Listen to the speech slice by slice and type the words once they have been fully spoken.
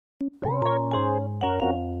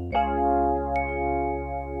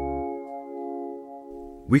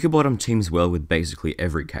Wickerbottom teams well with basically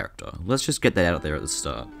every character. Let's just get that out there at the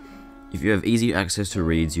start. If you have easy access to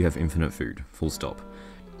reads, you have infinite food, full stop.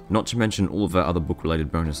 Not to mention all of our other book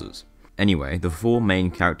related bonuses. Anyway, the 4 main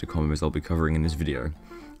character combos I'll be covering in this video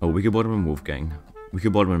are Wickerbottom and Wolfgang,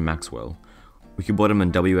 Wickerbottom and Maxwell, Wickerbottom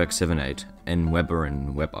and WX78, and Weber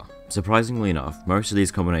and Weber. Surprisingly enough, most of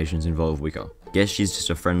these combinations involve Wicker. Guess she's just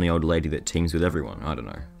a friendly old lady that teams with everyone, I don't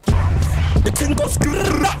know.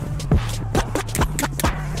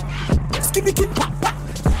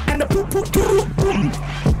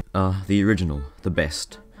 The original, the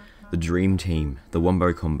best, the dream team, the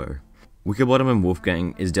Wombo combo. Wickerbottom and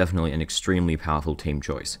Wolfgang is definitely an extremely powerful team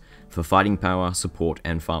choice, for fighting power, support,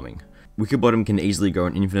 and farming. Wickerbottom can easily grow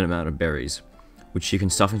an infinite amount of berries, which she can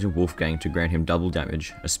stuff into Wolfgang to grant him double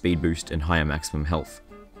damage, a speed boost, and higher maximum health.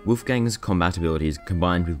 Wolfgang's combat abilities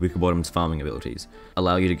combined with Wickerbottom's farming abilities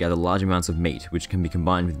allow you to gather large amounts of meat which can be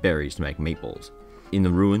combined with berries to make meatballs. In the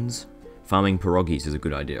ruins, farming pierogies is a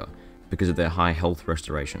good idea, because of their high health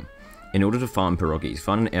restoration. In order to farm pierogies,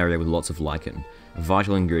 find an area with lots of lichen, a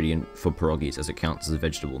vital ingredient for pierogies as it counts as a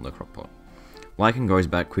vegetable in the crockpot. Lichen grows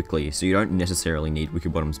back quickly, so you don't necessarily need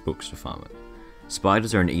Wickerbottom's books to farm it.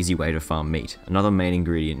 Spiders are an easy way to farm meat, another main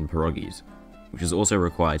ingredient in pierogies, which is also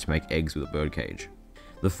required to make eggs with a birdcage.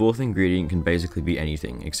 The 4th ingredient can basically be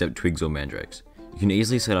anything, except twigs or mandrakes. You can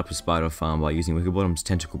easily set up a spider farm by using Wickerbottom's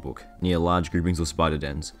tentacle book, near large groupings of spider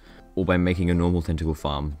dens, or by making a normal tentacle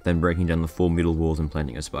farm, then breaking down the 4 middle walls and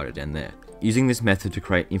planting a spider den there. Using this method to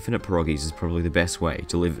create infinite pierogies is probably the best way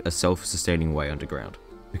to live a self-sustaining way underground.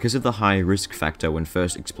 Because of the high risk factor when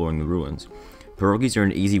first exploring the ruins, pierogies are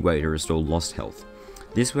an easy way to restore lost health.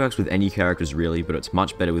 This works with any characters really, but it's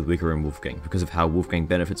much better with Wicker and Wolfgang because of how Wolfgang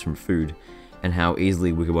benefits from food and how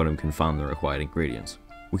easily Wickerbottom can farm the required ingredients.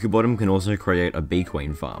 Wickerbottom can also create a bee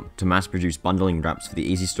queen farm to mass produce bundling wraps for the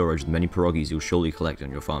easy storage of many pierogies you'll surely collect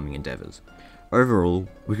on your farming endeavours. Overall,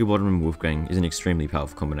 Wickerbottom and Wolfgang is an extremely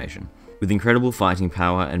powerful combination, with incredible fighting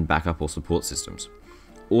power and backup or support systems.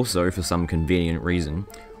 Also, for some convenient reason,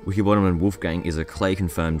 Wickerbottom and Wolfgang is a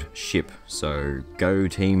clay-confirmed ship, so go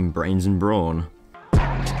team brains and brawn.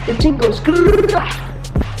 The team goes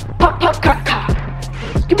pop pop ka ka,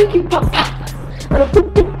 skibidi pop pop, and a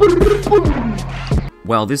boom boom boom boom.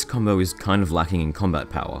 While this combo is kind of lacking in combat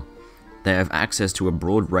power, they have access to a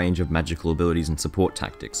broad range of magical abilities and support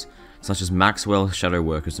tactics, such as Maxwell, Shadow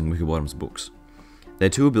Workers, and Wickerbottom's books. Their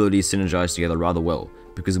 2 abilities synergize together rather well,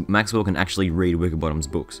 because Maxwell can actually read Wickerbottom's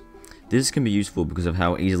books. This can be useful because of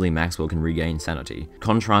how easily Maxwell can regain sanity,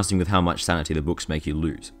 contrasting with how much sanity the books make you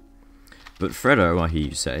lose. But Freddo, I hear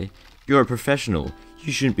you say, you're a professional,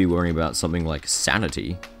 you shouldn't be worrying about something like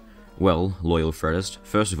sanity. Well, loyal Freddist,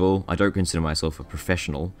 first of all, I don't consider myself a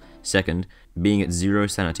professional. Second, being at 0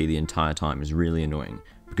 sanity the entire time is really annoying,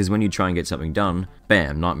 because when you try and get something done,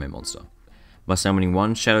 bam, nightmare monster. By summoning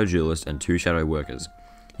 1 Shadow Duelist and 2 Shadow Workers,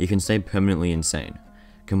 you can stay permanently insane.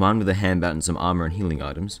 Combined with a handbat and some armor and healing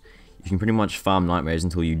items, you can pretty much farm nightmares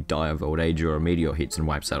until you die of old age or a meteor hits and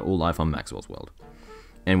wipes out all life on Maxwell's world.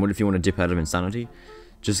 And what if you want to dip out of insanity?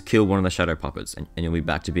 Just kill one of the Shadow Puppets and you'll be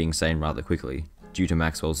back to being sane rather quickly, due to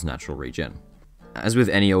Maxwell's natural regen. As with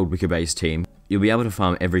any old Wicker-based team, you'll be able to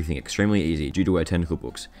farm everything extremely easy due to her tentacle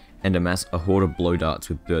books, and amass a horde of blow darts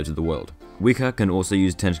with birds of the world. Wicker can also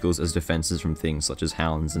use tentacles as defenses from things such as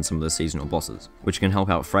hounds and some of the seasonal bosses, which can help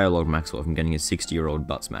out frail old Maxwell from getting his 60-year-old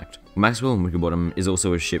butt smacked. Maxwell and Wickerbottom is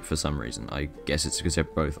also a ship for some reason. I guess it's because they're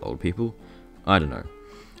both old people? I don't know.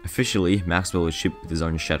 Officially, Maxwell is shipped with his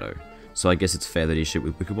own shadow, so I guess it's fair that he's shipped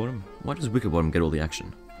with Wickerbottom. Why does Wickerbottom get all the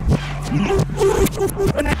action?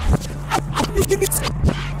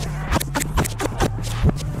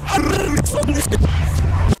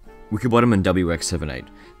 Wickerbottom and WX78.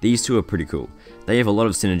 These 2 are pretty cool. They have a lot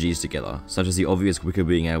of synergies together, such as the obvious Wicker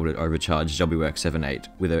being able to overcharge WX78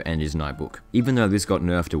 with her End is Nigh book. Even though this got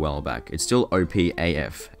nerfed a while back, it's still OP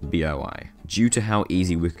AF BOI, due to how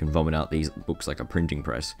easy Wicker can vomit out these books like a printing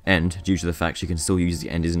press, and due to the fact she can still use the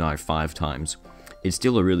End is Nigh 5 times. It's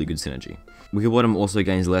still a really good synergy. Wickerbottom also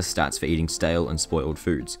gains less stats for eating stale and spoiled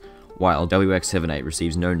foods, while WX78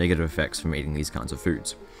 receives no negative effects from eating these kinds of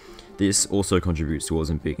foods. This also contributes towards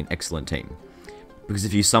him being an excellent team, because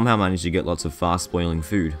if you somehow manage to get lots of fast spoiling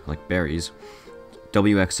food, like berries,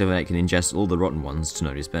 WX78 can ingest all the rotten ones to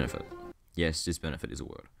no disbenefit. Yes, disbenefit is a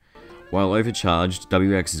word. While overcharged,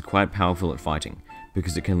 WX is quite powerful at fighting,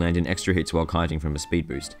 because it can land in extra hits while kiting from a speed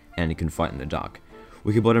boost, and it can fight in the dark.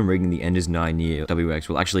 Wickerbottom rigging the End is Nigh near WX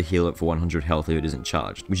will actually heal it for 100 health if it isn't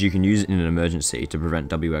charged, which you can use in an emergency to prevent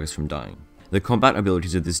WX from dying. The combat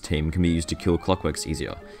abilities of this team can be used to kill Clockworks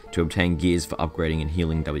easier, to obtain gears for upgrading and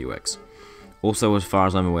healing WX. Also, as far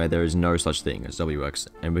as I'm aware, there is no such thing as WX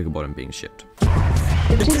and Wickerbottom being shipped.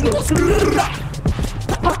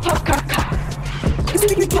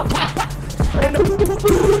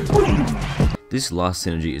 This last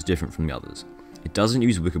synergy is different from the others. It doesn't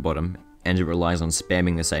use Wickerbottom, and it relies on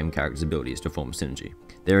spamming the same character's abilities to form synergy.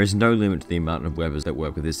 There is no limit to the amount of Webbers that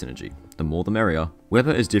work with this synergy. The more the merrier.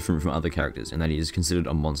 Webber is different from other characters in that he is considered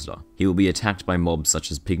a monster. He will be attacked by mobs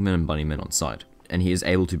such as pigmen and bunnymen on sight, and he is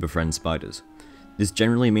able to befriend spiders. This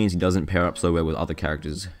generally means he doesn't pair up so well with other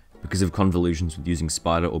characters because of convolutions with using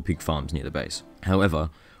spider or pig farms near the base.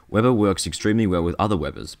 However, Webber works extremely well with other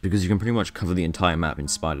Webbers because you can pretty much cover the entire map in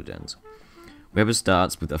spider dens. Webber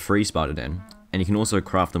starts with a free spider den, and you can also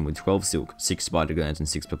craft them with 12 silk, 6 spider glands, and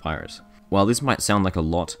 6 papyrus. While this might sound like a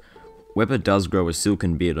lot, Webber does grow a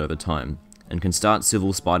silken beard over time, and can start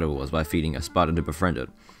civil spider wars by feeding a spider to befriend it,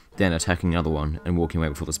 then attacking another one and walking away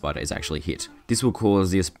before the spider is actually hit. This will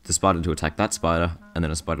cause the spider to attack that spider, and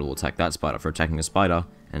then a spider will attack that spider for attacking a spider,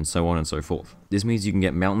 and so on and so forth. This means you can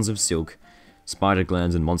get mountains of silk, spider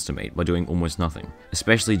glands, and monster meat by doing almost nothing,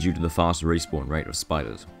 especially due to the fast respawn rate of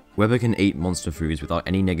spiders. Webber can eat monster foods without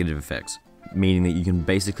any negative effects, meaning that you can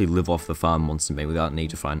basically live off the farm monster meat without need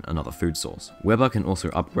to find another food source. Webber can also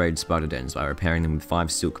upgrade spider dens by repairing them with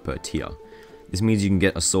 5 silk per tier. This means you can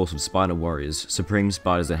get a source of spider warriors, supreme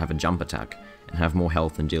spiders that have a jump attack, and have more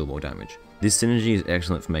health and deal more damage. This synergy is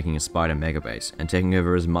excellent for making a spider mega base, and taking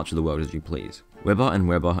over as much of the world as you please. Webber and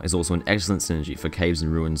Webber is also an excellent synergy for caves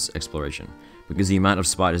and ruins exploration, because the amount of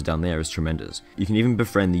spiders down there is tremendous. You can even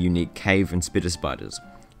befriend the unique cave and spitter spiders,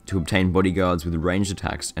 to obtain bodyguards with ranged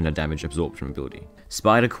attacks and a damage absorption ability.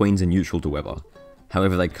 Spider queens are neutral to Webber,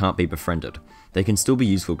 however they can't be befriended. They can still be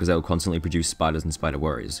useful because they will constantly produce spiders and spider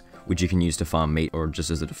warriors, which you can use to farm meat or just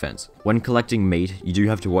as a defense. When collecting meat, you do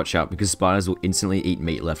have to watch out because spiders will instantly eat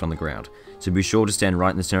meat left on the ground, so be sure to stand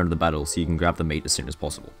right in the center of the battle so you can grab the meat as soon as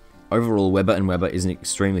possible. Overall, Webber and Webber is an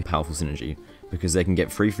extremely powerful synergy, because they can get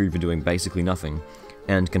free food for doing basically nothing,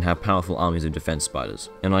 and can have powerful armies of defense spiders.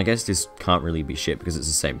 And I guess this can't really be shit because it's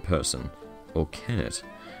the same person. Or can it?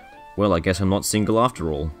 Well, I guess I'm not single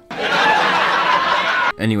after all.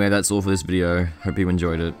 Anyway, that's all for this video. Hope you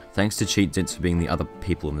enjoyed it. Thanks to Cheat Zits for being the other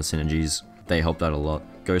people in the synergies. They helped out a lot.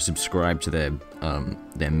 Go subscribe to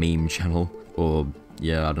their meme channel. Or,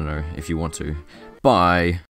 yeah, I don't know, if you want to. Bye!